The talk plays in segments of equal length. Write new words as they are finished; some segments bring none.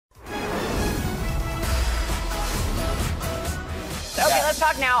let's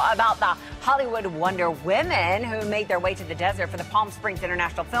talk now about the Hollywood Wonder Women who made their way to the desert for the Palm Springs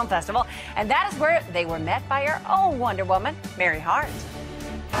International Film Festival. And that is where they were met by our own Wonder Woman, Mary Hart.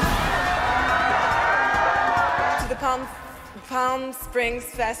 To the Palm Springs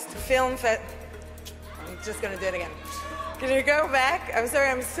Film Fest. I'm just going to do it again. Can you go back? I'm sorry,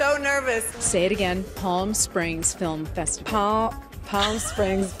 I'm so nervous. Say it again. Palm Springs Film Festival. Palm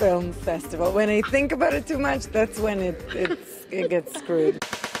Springs Film Festival. When I think about it too much, that's when it gets screwed.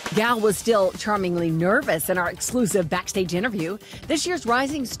 Gal was still charmingly nervous in our exclusive backstage interview. This year's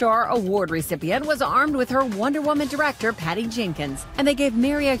Rising Star Award recipient was armed with her Wonder Woman director, Patty Jenkins. And they gave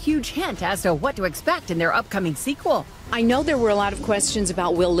Mary a huge hint as to what to expect in their upcoming sequel. I know there were a lot of questions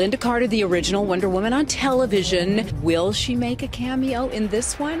about will Lynda Carter, the original Wonder Woman on television, will she make a cameo in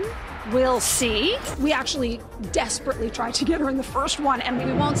this one? We'll see. We actually desperately tried to get her in the first one, and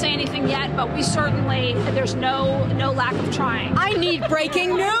we won't say anything yet, but we certainly, there's no lack of trying. I need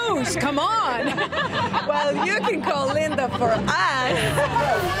breaking news. Come on. Well, you can call Lynda for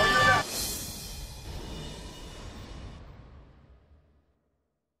us.